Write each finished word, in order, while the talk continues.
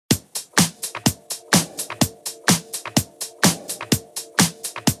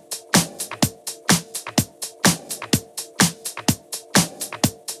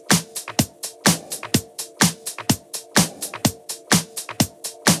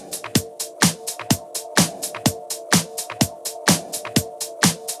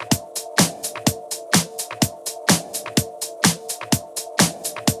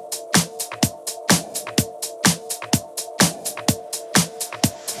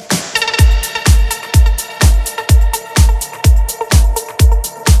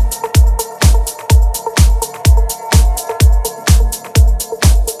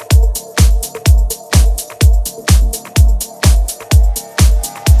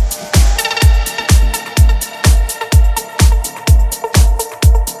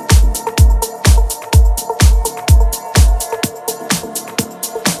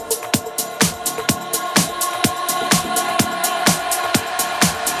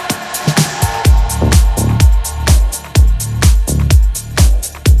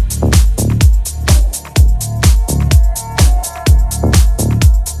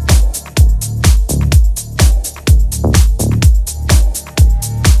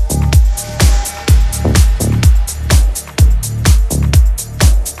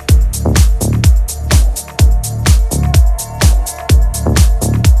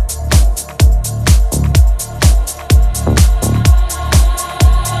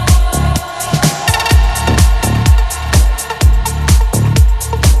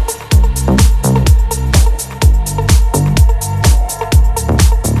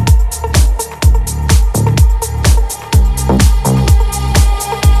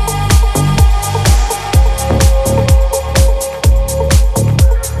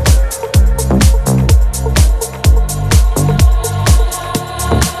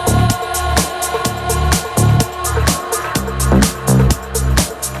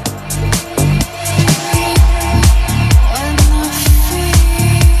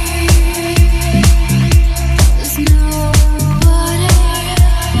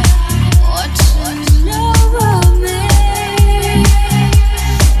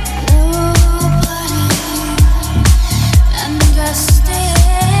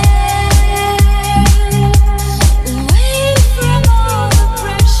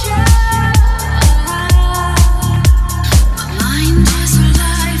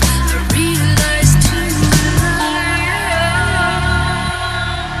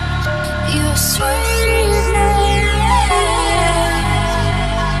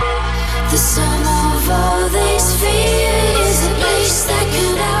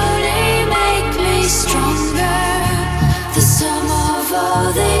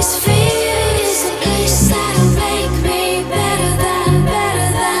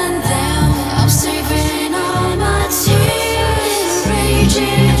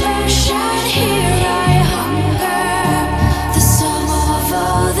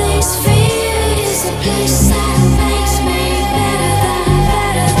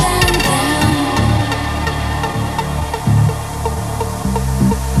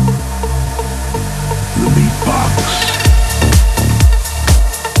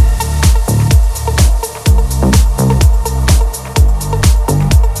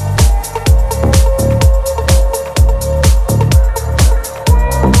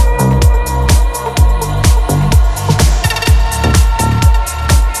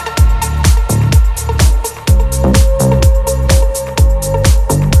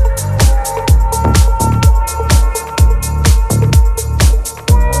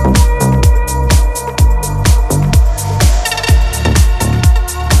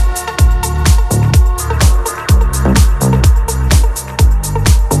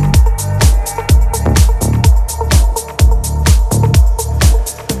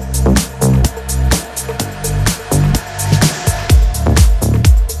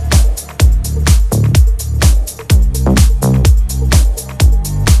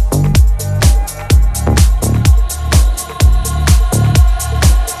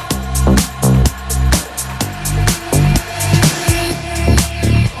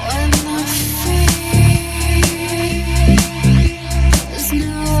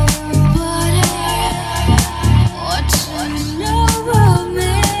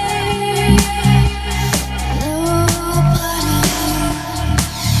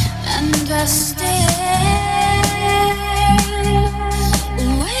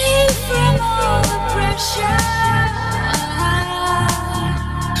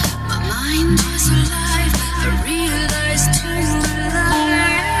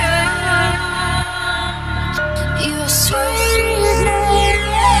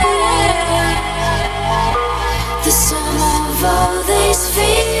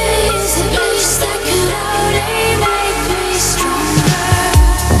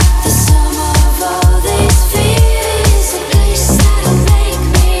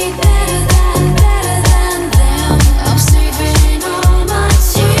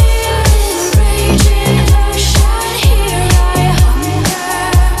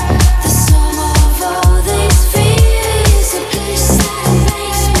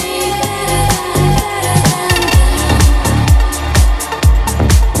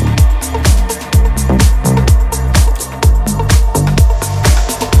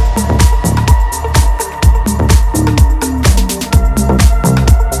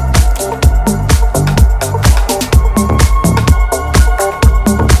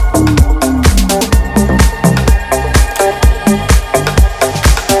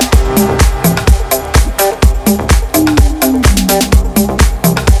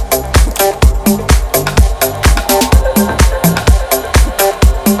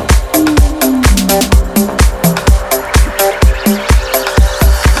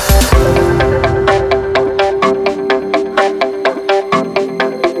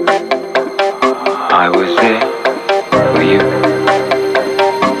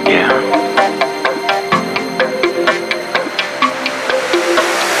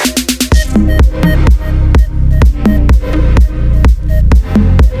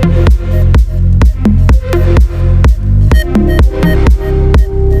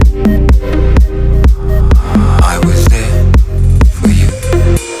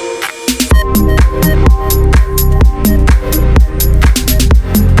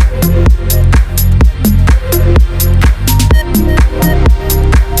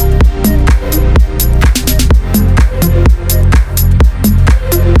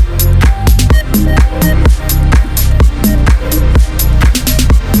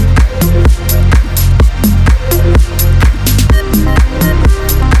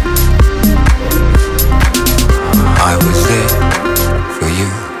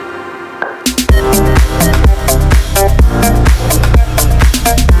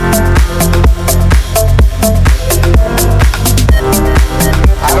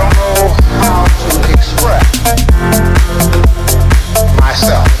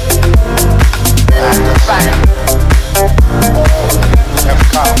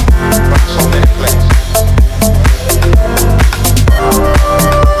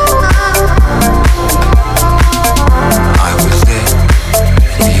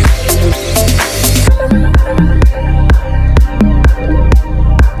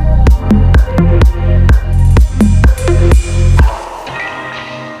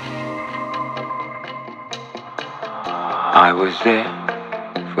I was there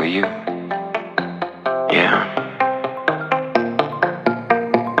for you. Yeah.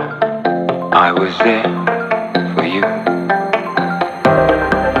 I was there for you.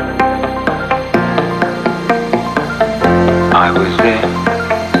 I was there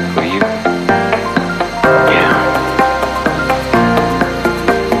for you. Yeah.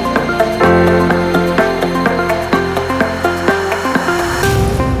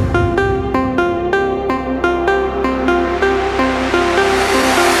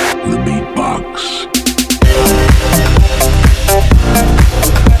 The Beatbox.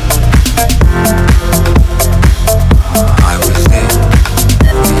 I was there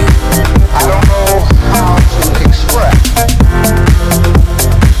for you. I don't know how to express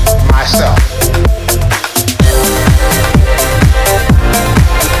myself.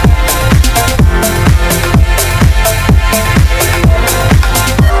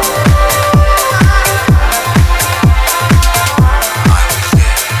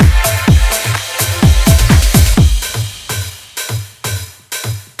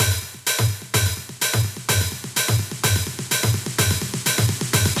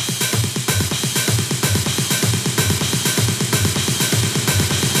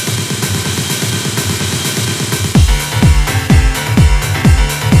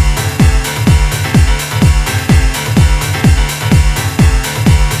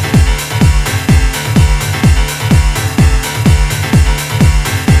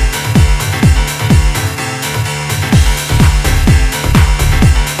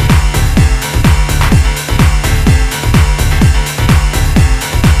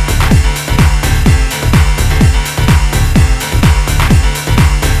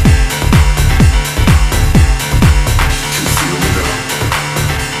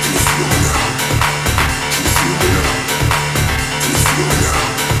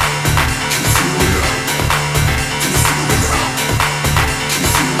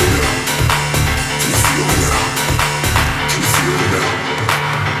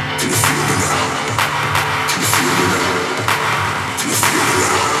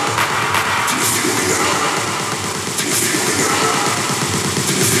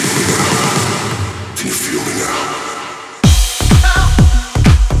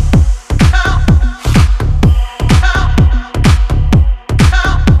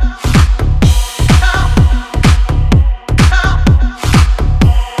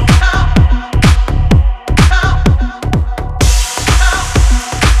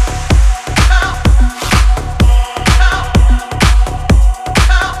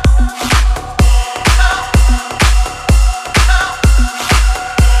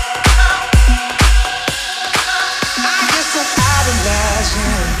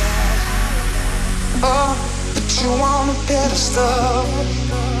 All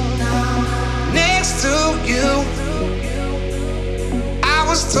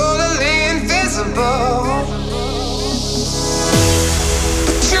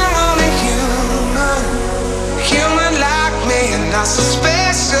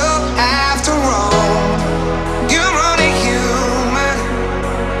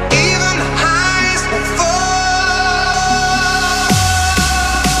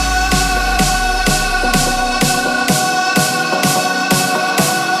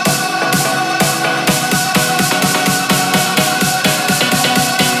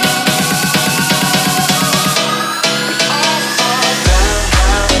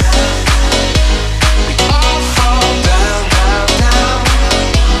fall down, down, down.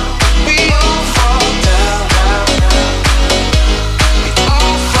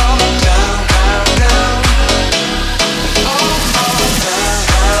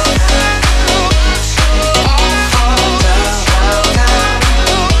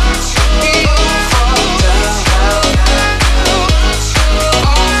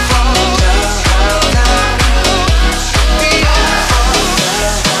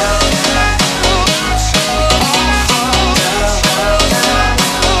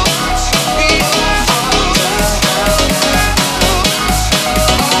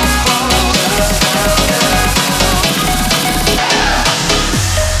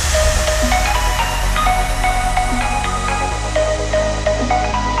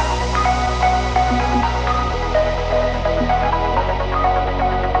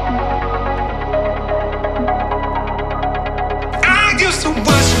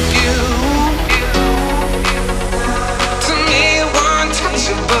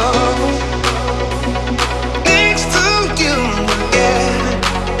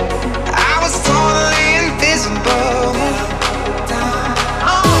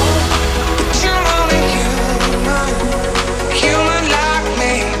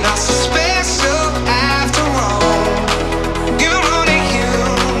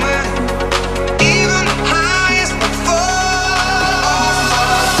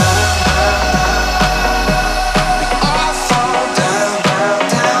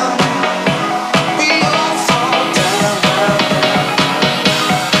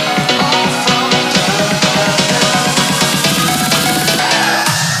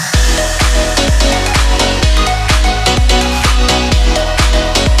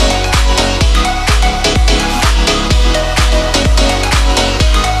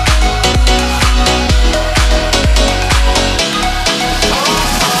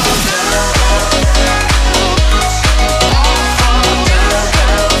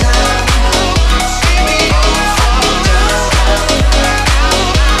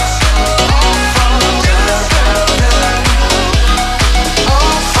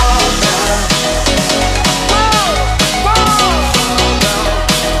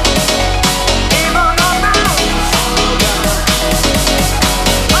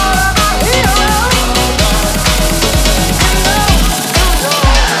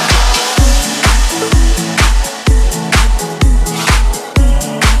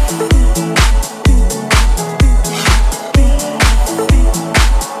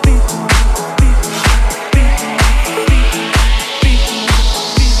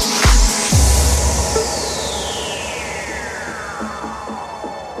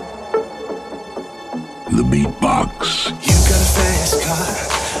 The Beatbox. You got a fast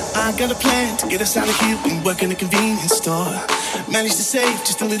car, I got a plan to get us out of here. Been working a convenience store, managed to save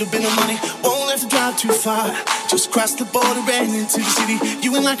just a little bit of money. Won't have to drive too far, just cross the border and into the city.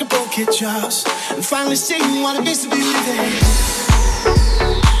 You ain't like a boat catch jobs, and finally seeing what it means to be living.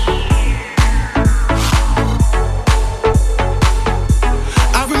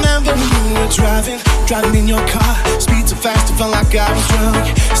 I remember when you were driving in your car. Speed so fast, it felt like I was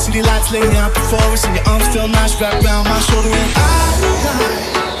drunk. City lights laying out before us, and your arms felt nice wrapped around my shoulder. And I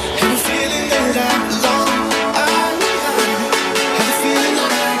had a feeling that I belong. I had a feeling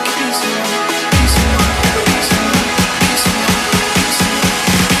that I could be someone, be someone, be someone, be someone, be someone,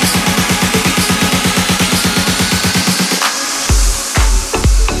 be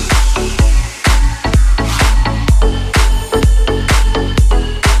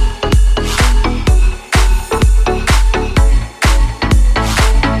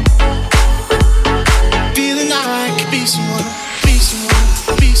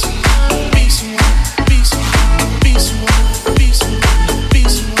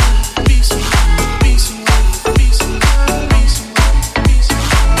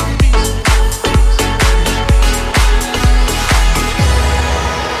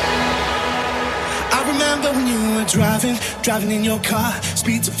driving in your car.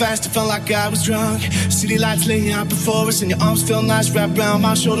 Speed so fast, it felt like I was drunk. City lights laying out before us, and your arms felt nice wrapped around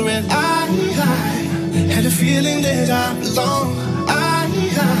my shoulder. And I had a feeling that I belong. I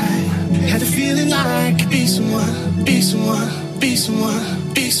had a feeling like I could be someone, be someone, be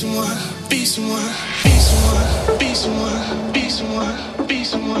someone, be someone, be someone, be someone, be someone, be someone, be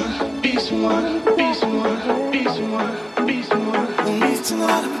someone, be someone, be someone, be someone, be someone. We'll meet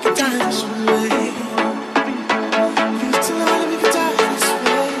tonight and we can dance away.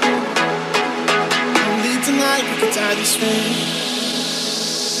 This way.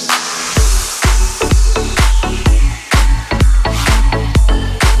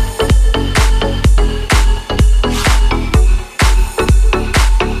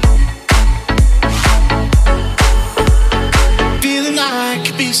 Feeling like I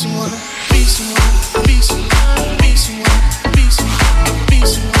could be someone, be someone, be someone, be someone, be someone, be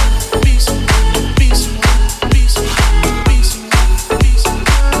someone, be someone, be someone, be someone, be someone, be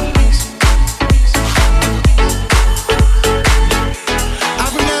someone, be someone.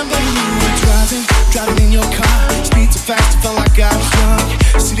 Driving in your car, speed so fast, it felt like I was drunk.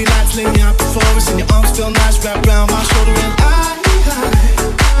 City lights laying out before us, and your arms felt nice wrapped around my shoulder. And I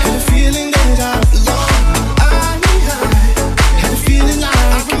had a feeling that I belong. I had a feeling like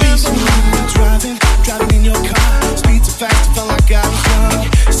I could be someone. Driving in your car, speed so fast, it felt like I was drunk.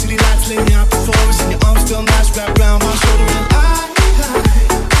 City lights laying out before us, and your arms felt nice wrapped around my shoulder. And I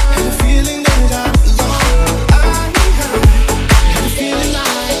had a feeling that I belong. I had a feeling like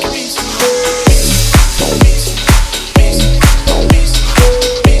I could be someone.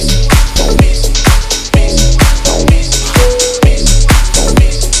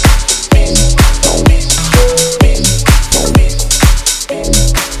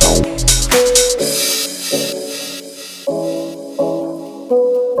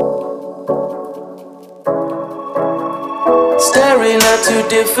 Staring at two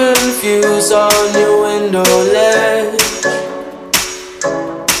different views on your window ledge.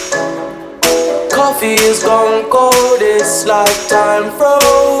 Coffee is gone cold, it's like time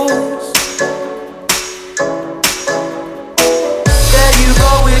froze. There you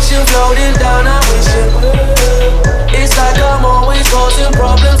go, wishing, floating down a wishing. It's like I'm always causing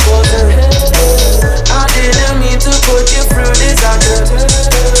problems for them. I didn't mean to put you through this action.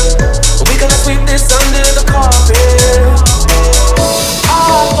 We gonna sweep this under the carpet. I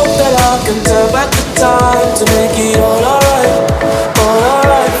hope that I can turn back the time to make it all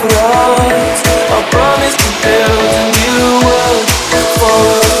alright for us. I promise to build a new world for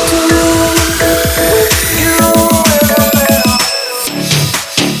us two. You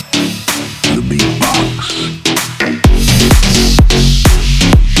The Beatbox.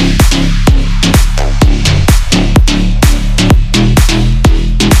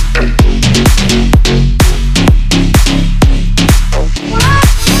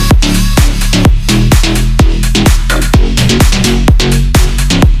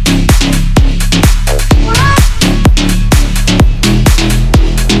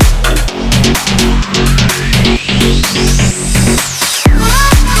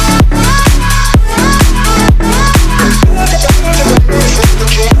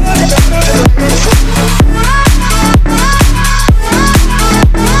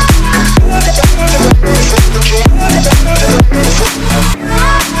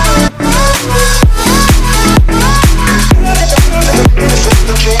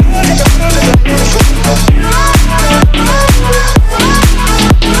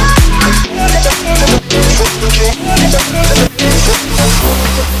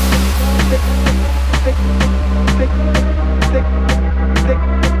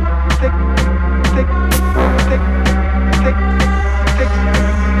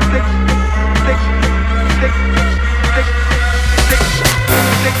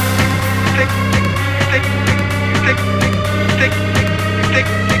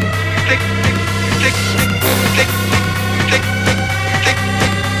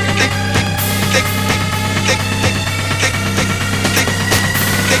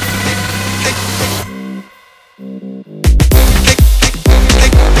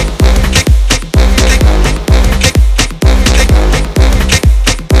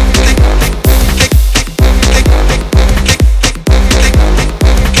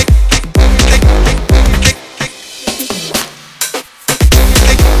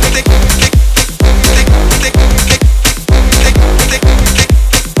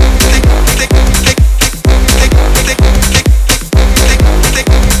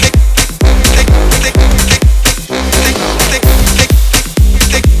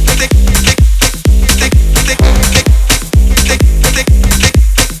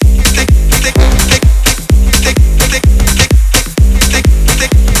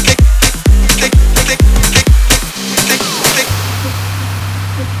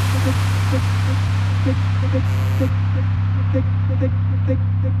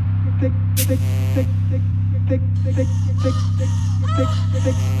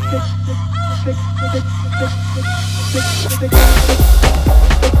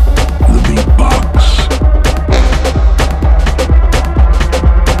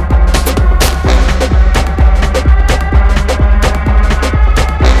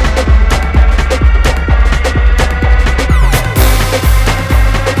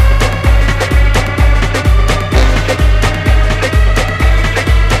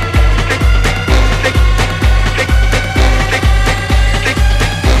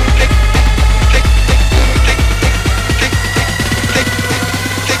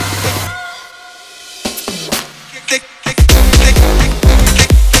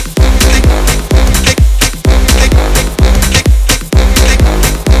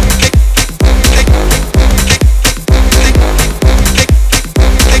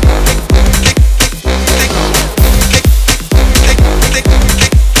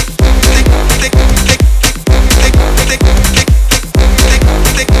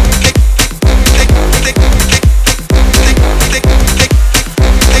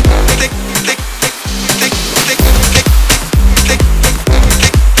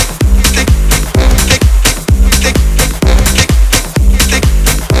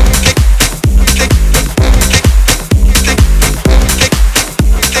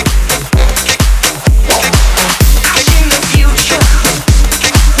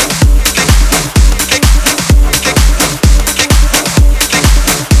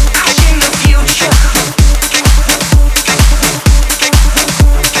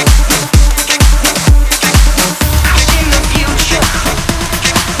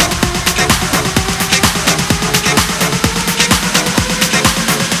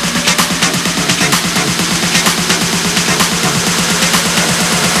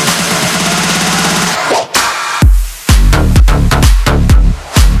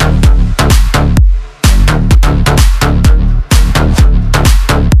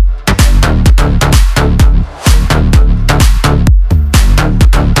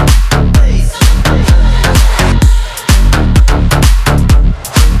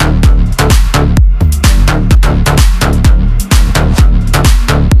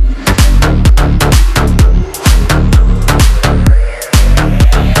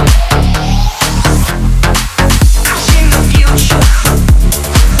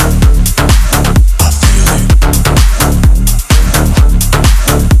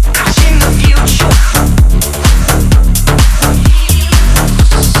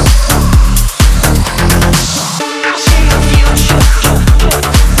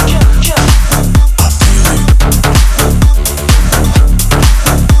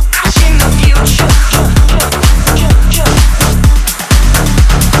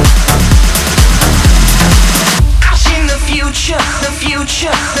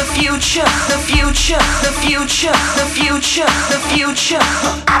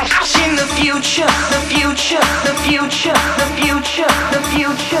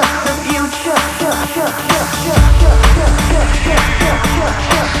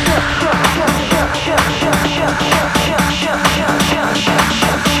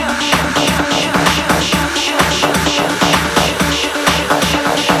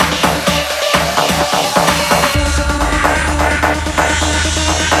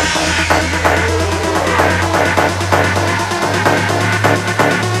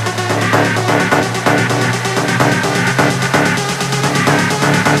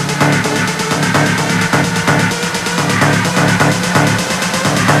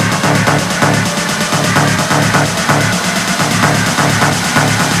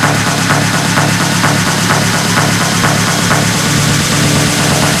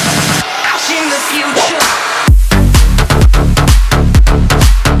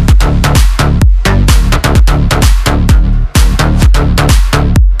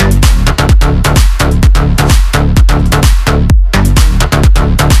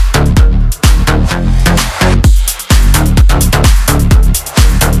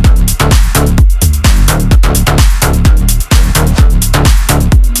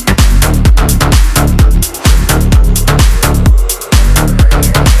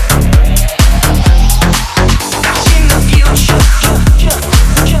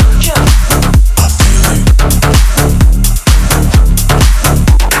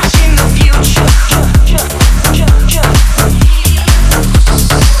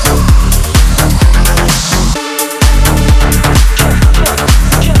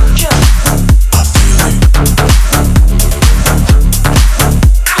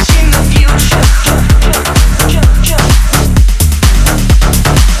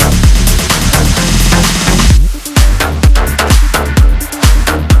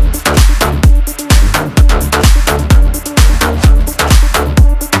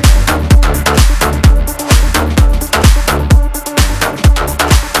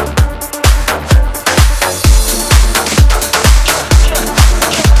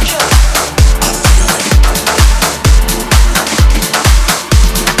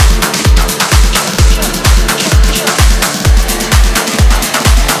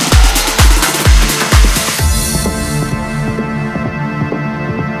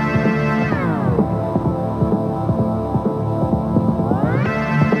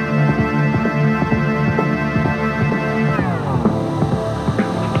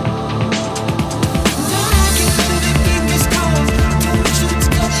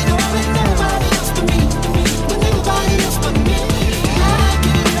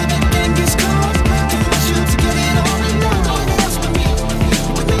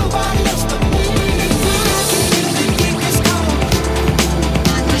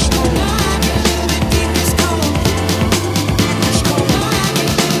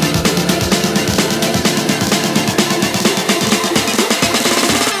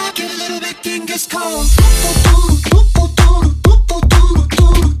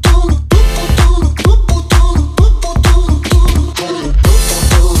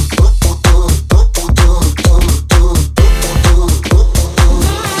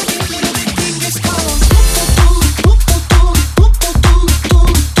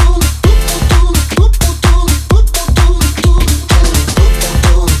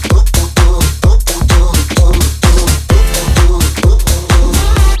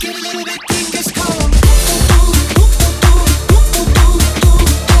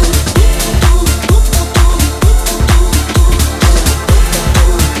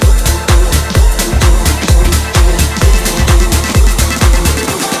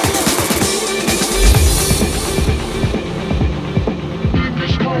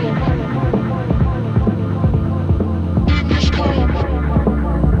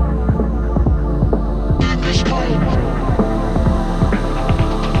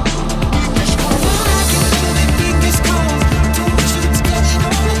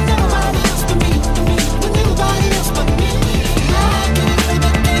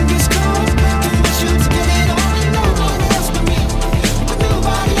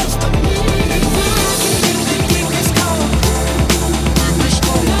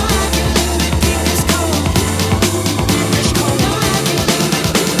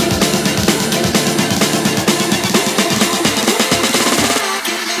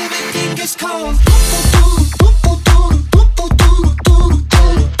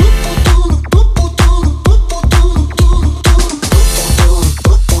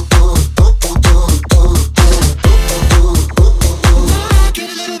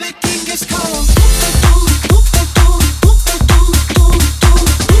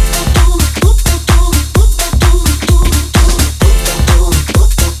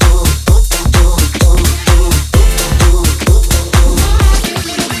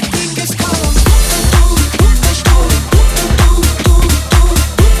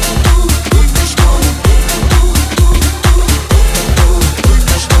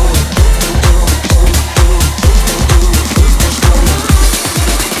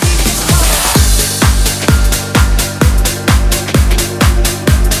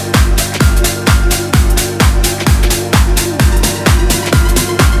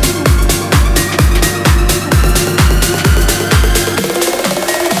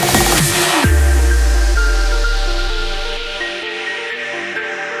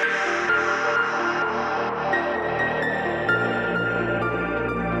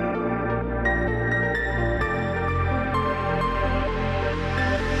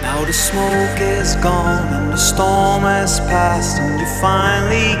 the smoke is gone and the storm has passed, and you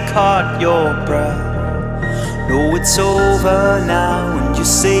finally caught your breath. No, it's over now and you're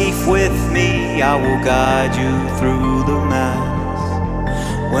safe with me. I will guide you through the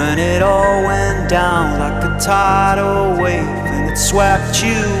mess. When it all went down like a tidal wave and it swept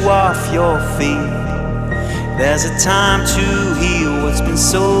you off your feet, there's a time to heal what's been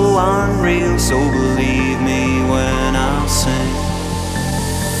so unreal. So believe me when I sing.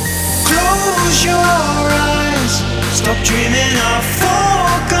 Close your eyes, stop dreaming of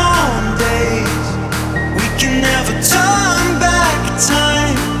foregone days. We can never turn back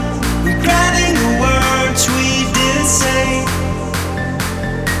time, regretting the words we didn't say.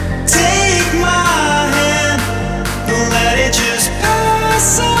 Take my hand, don't let it just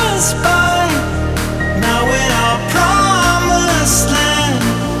pass us by. Now in our promised land,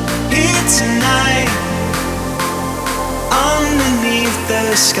 here tonight, underneath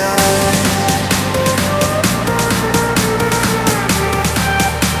the sky.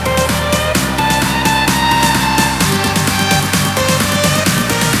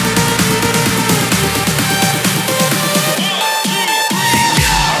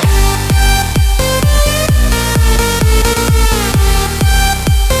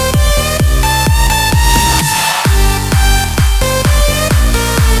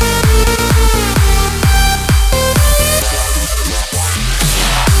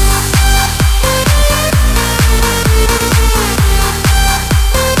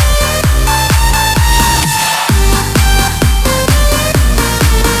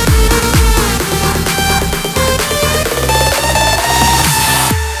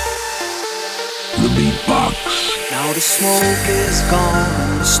 Now the smoke is gone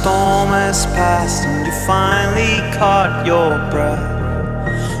and the storm has passed, and you finally caught your breath.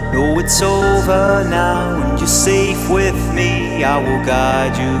 No, it's over now and you're safe with me. I will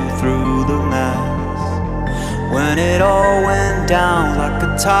guide you through the mess. When it all went down like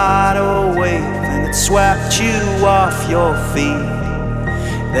a tidal wave and it swept you off your feet,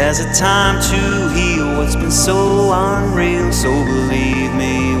 there's a time to heal what's been so unreal. So believe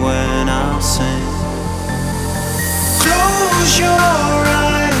me when I sing.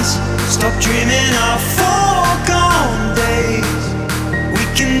 dreaming of foregone days. We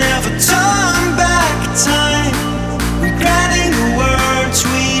can never turn back time, regretting the words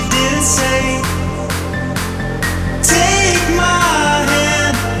we didn't say. Take my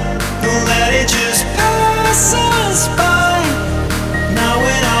hand, don't let it just pass us by. Now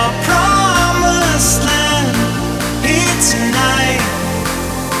in our promised land, here tonight,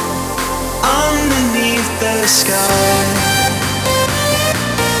 underneath the sky.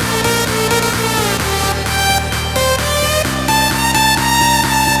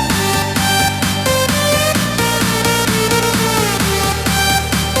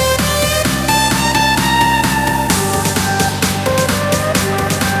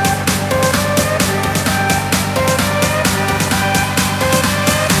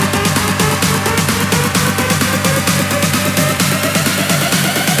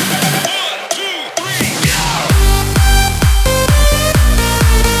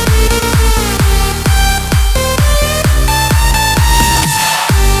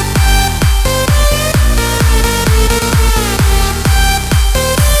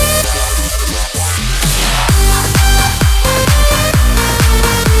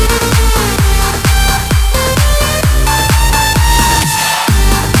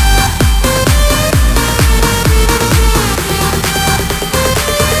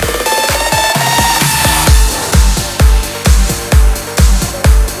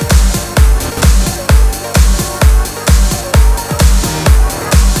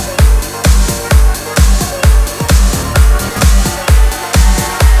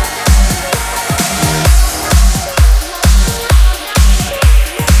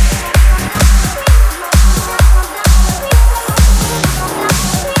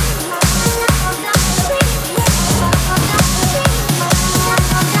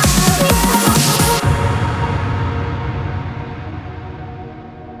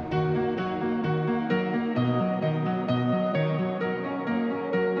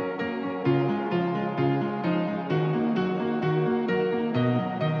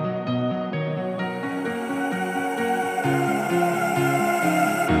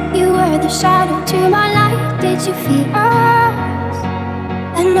 The shadow to my light, did you feel us?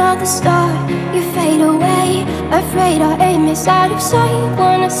 Another star, you fade away. Afraid our aim is out of sight.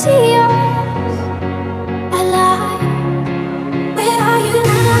 Wanna see us alive. Where are you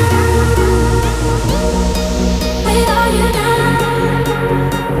now? Where are you now?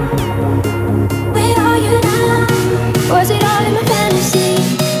 Where are you now? Was it all in my fantasy?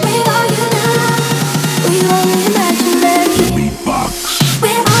 Where are you now? Were you only imaginary? The beatbox.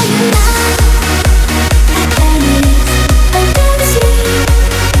 Where are you now?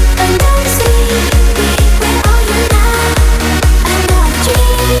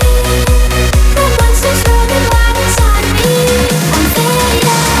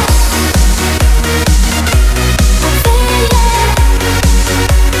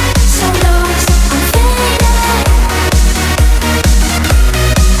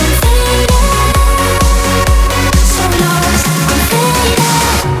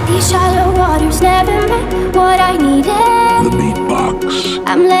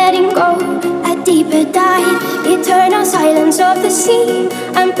 I'm letting go, a deeper dive, eternal silence of the sea.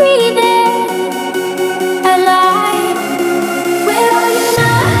 I'm breathing alive. Where are you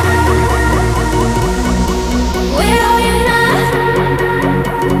now? Where are you now?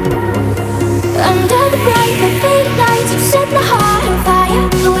 Under the bright but faded lights, you set my heart on fire.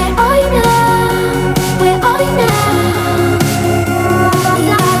 Where are you now? Where are you now?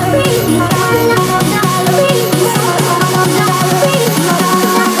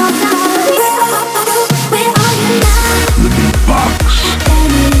 The beatbox.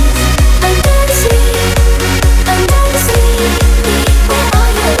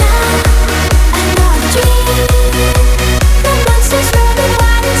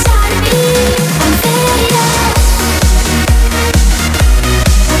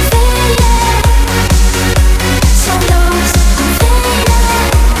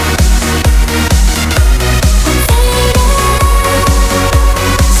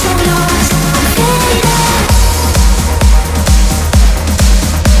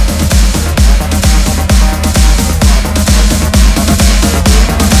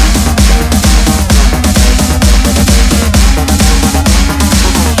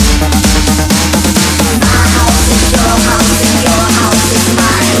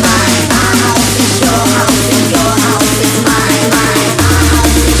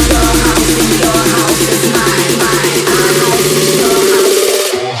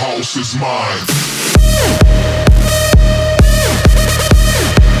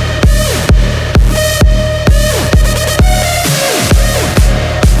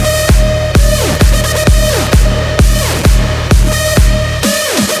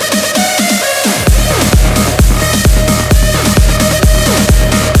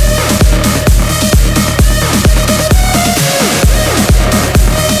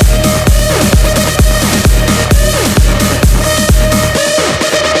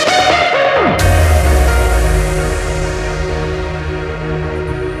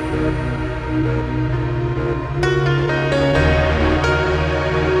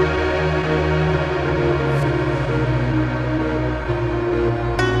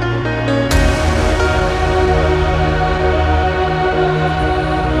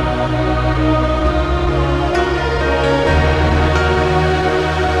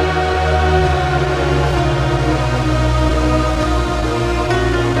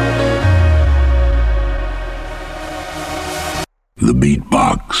 The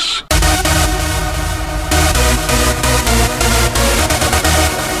Beatbox.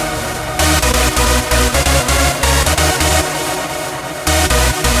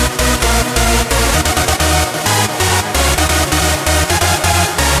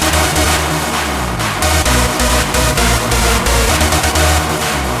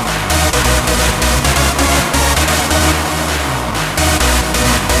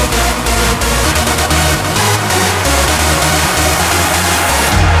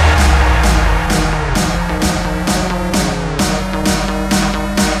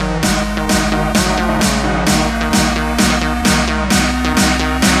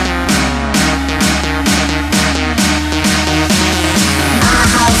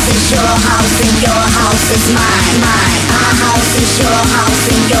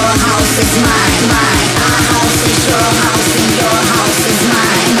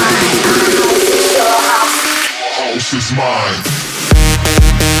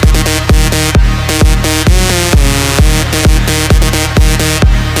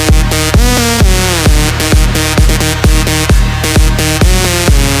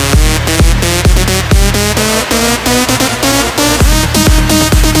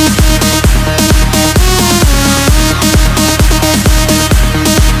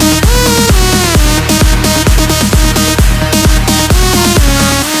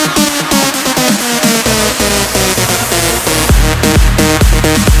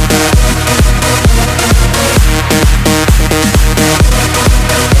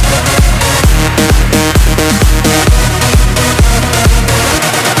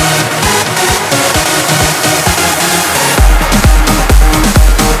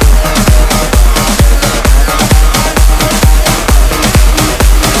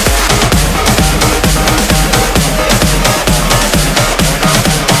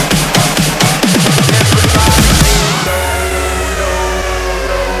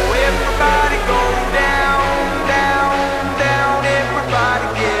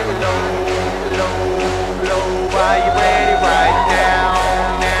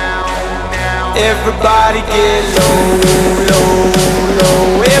 Everybody get low, low,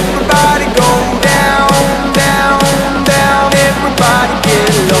 low. Everybody go down, down, down. Everybody get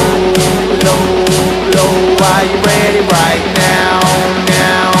low, low, low. Are you ready right now,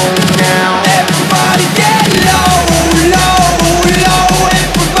 now, now? Everybody get low, low, low.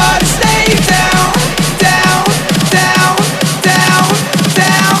 Everybody stay down, down, down, down,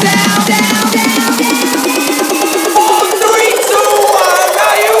 down, down, down, down, down. 4, 3, 2, 1.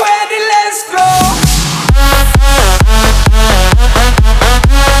 Are you ready? Let's go.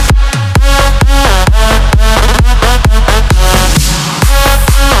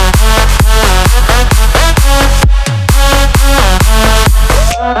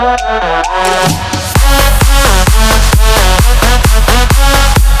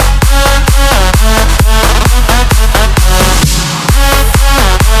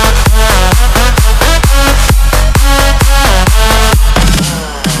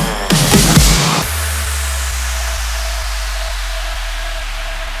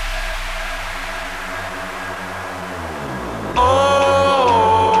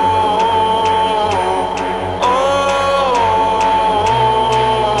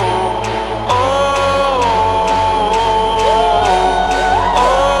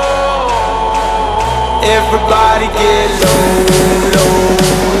 Everybody get low, low,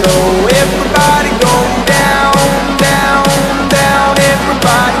 low. Everybody go down, down, down.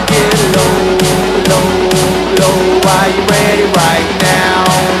 Everybody get low, low, low. Are you ready right now,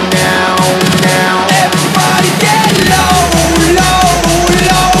 now, now? Everybody get low, low,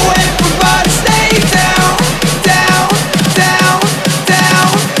 low. Everybody stay down, down, down, down,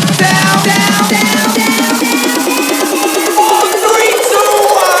 down, down, down, down, down. 4, 3, 2,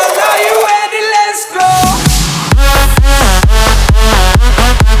 1. Are you ready? Let's go.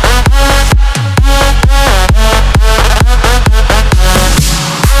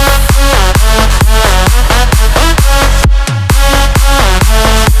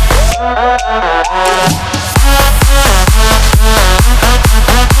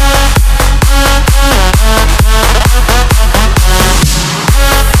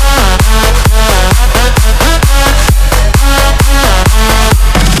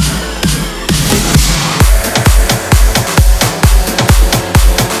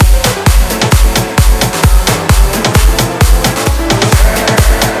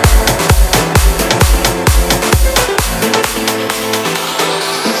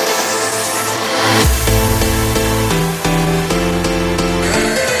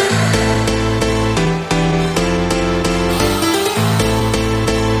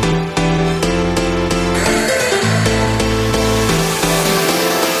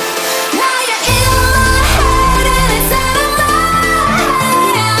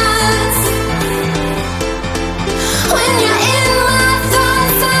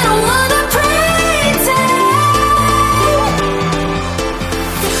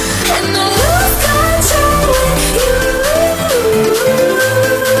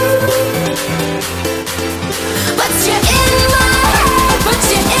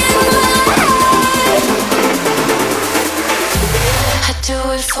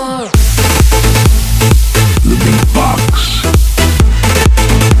 do it for The Beatbox.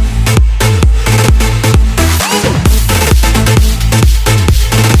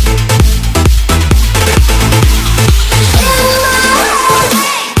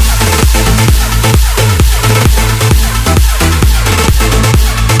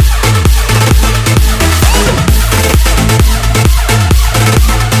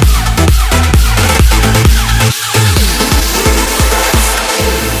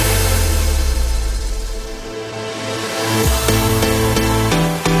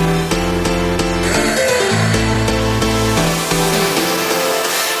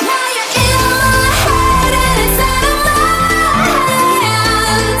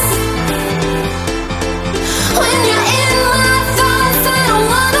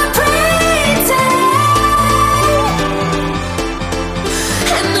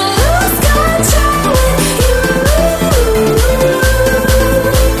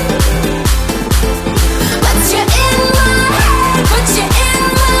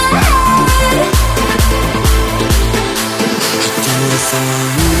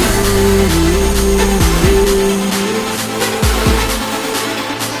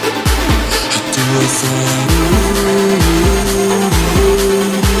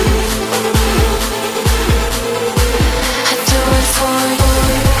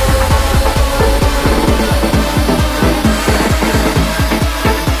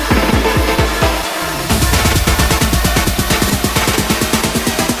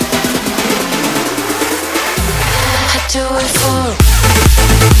 do it for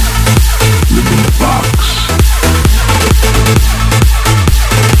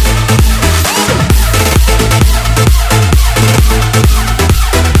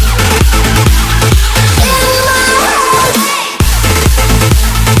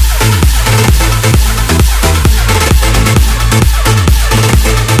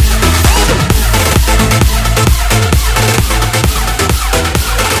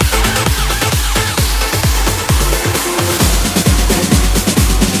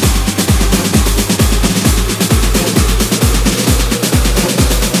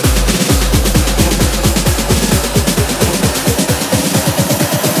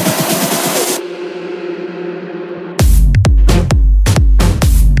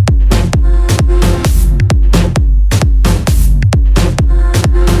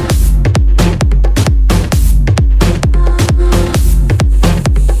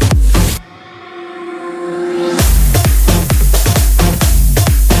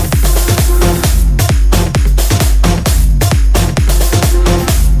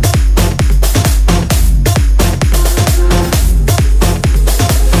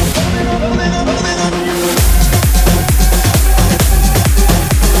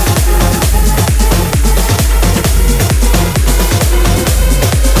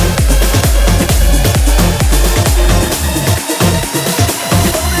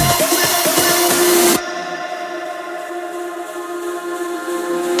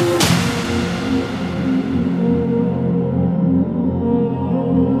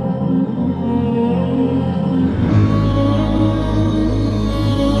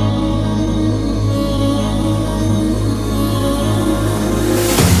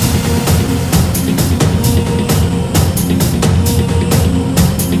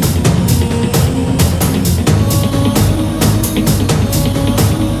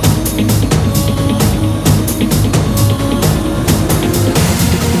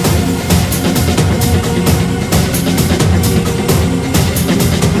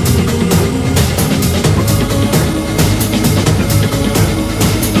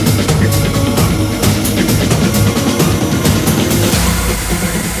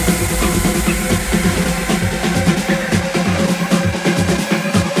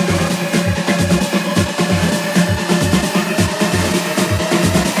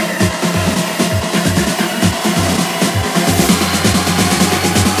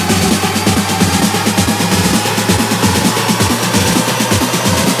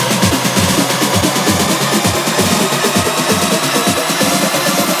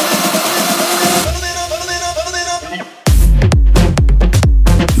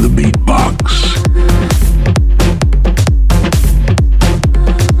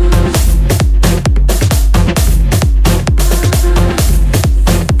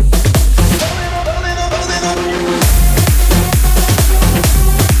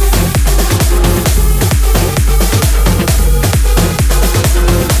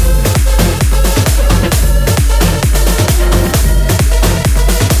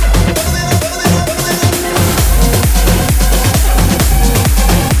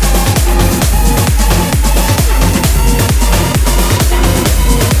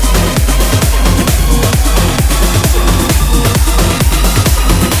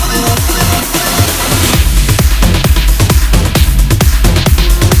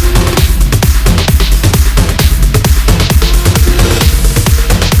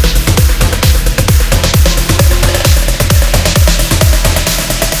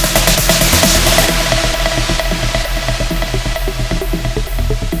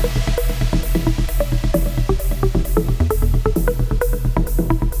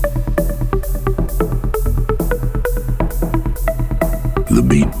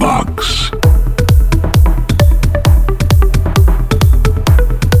Beatbox.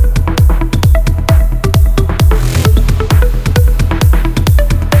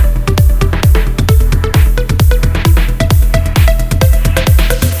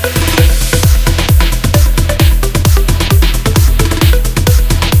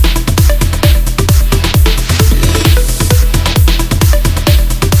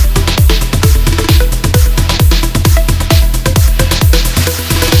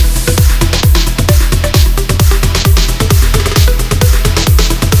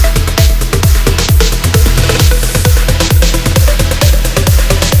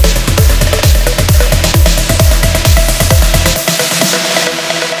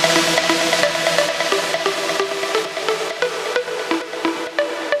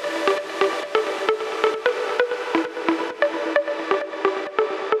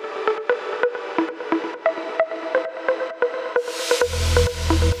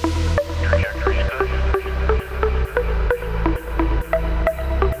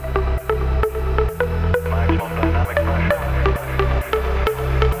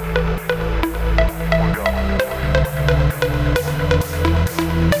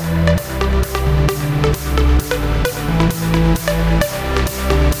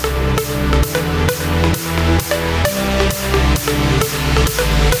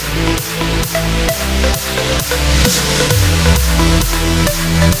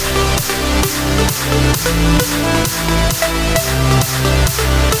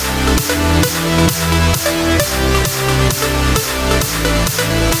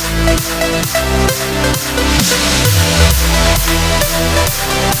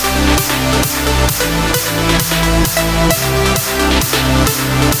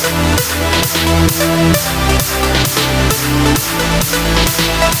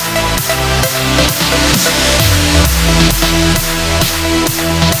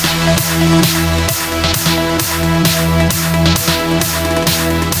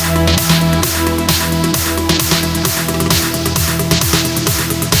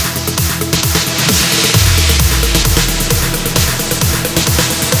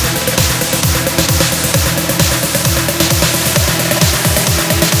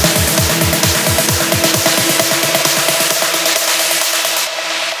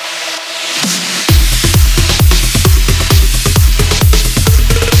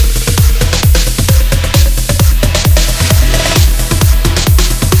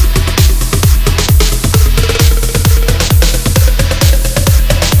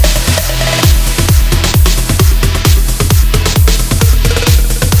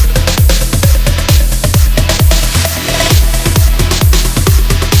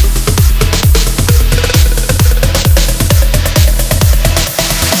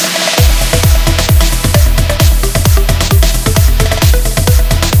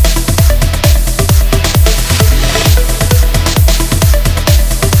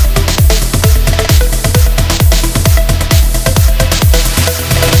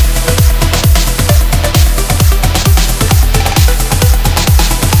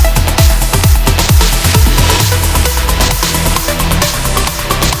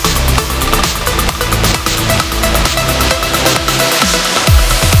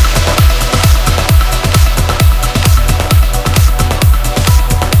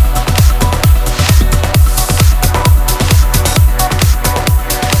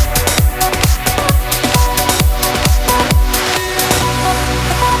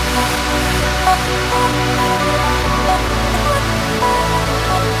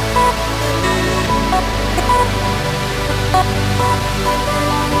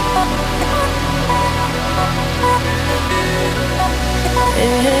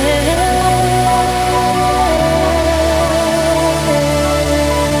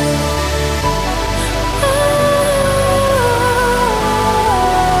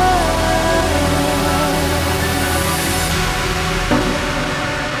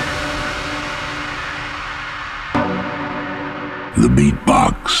 The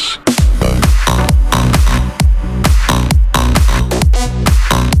Beatbox.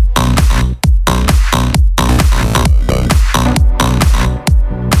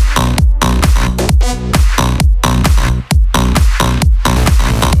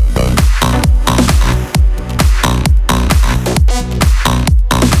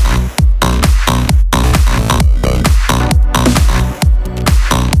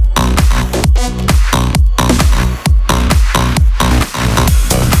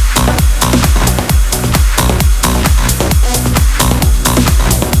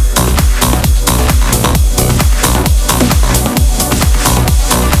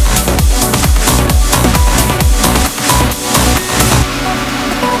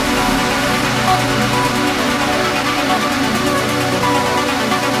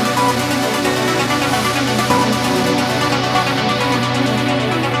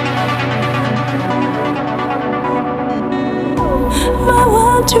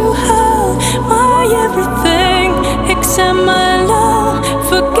 to hell. My everything, accept my love,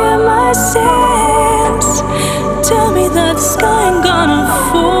 forgive my sins. Tell me that the sky ain't